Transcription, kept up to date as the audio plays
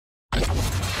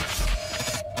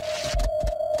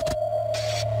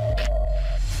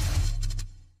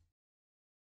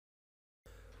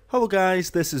Hello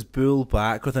guys, this is Bull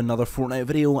back with another Fortnite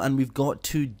video, and we've got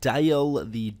to dial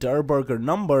the Durrr Burger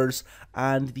numbers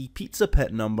and the Pizza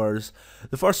Pit numbers.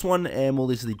 The first one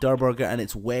is the Durrr Burger and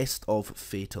it's west of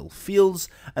Fatal Fields,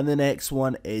 and the next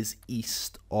one is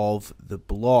east of the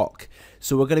block.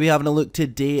 So we're going to be having a look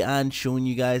today and showing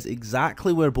you guys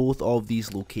exactly where both of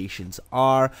these locations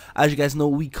are. As you guys know,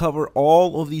 we cover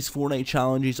all of these Fortnite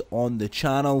challenges on the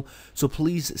channel, so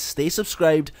please stay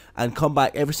subscribed and come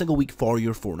back every single week for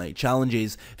your Fortnite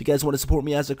challenges. If you guys want to support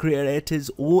me as a creator, it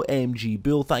is OMG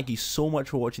Bull. Thank you so much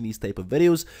for watching these type of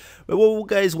videos. But what we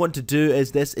guys want to do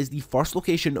is, this is the first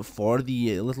location for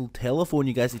the little telephone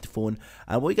you guys need to phone,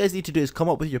 and what you guys need to do is come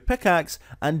up with your pickaxe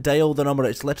and dial the number.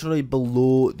 It's literally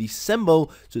below the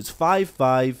symbol, so it's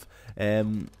 55.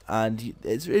 And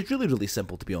it's really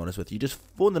simple, to be honest with you. Just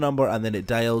phone the number and then it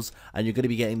dials, and you're going to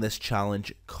be getting this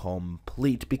challenge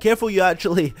complete. Be careful you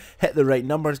actually hit the right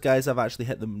numbers, guys. I've actually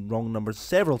hit the wrong numbers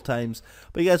several times,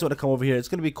 but you guys want to come over here. It's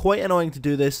going to be quite annoying to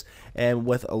do this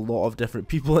with a lot of different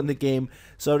people in the game,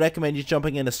 so I recommend you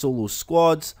jumping into solo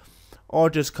squads, or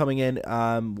just coming in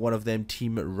one of them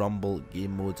team rumble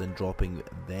game modes and dropping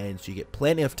then, so you get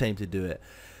plenty of time to do it.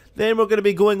 Then we're going to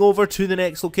be going over to the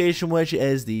next location, which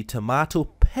is the Tomato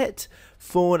Pit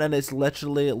phone, and it's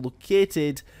literally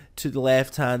located to the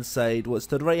left hand side, what's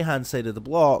the right hand side of the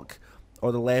block,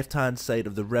 or the left hand side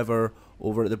of the river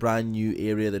over at the brand new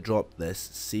area that dropped this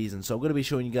season. So I'm going to be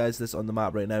showing you guys this on the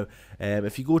map right now.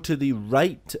 If you go to the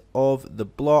right of the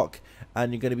block,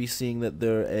 and you're going to be seeing that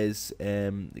there is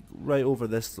right over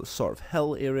this sort of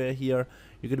hill area here,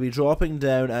 you're going to be dropping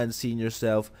down and seeing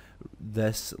yourself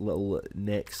this little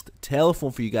next telephone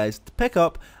for you guys to pick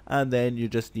up, and then you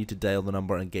just need to dial the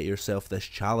number and get yourself this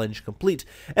challenge complete.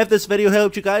 If this video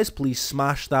helped you guys, please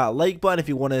smash that like button. If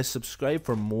you want to subscribe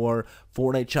for more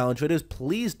Fortnite challenge videos,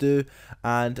 please do,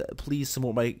 and please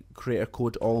support my creator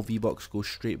code. All V-Bucks go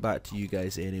straight back to you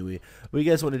guys anyway. Well,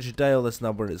 you guys wanted to dial this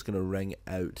number and it's going to ring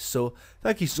out. So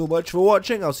thank you so much for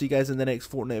watching. I'll see you guys in the next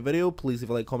Fortnite video. Please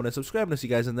leave a like, comment and subscribe, and I'll see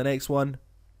you guys in the next one.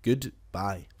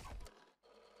 Goodbye.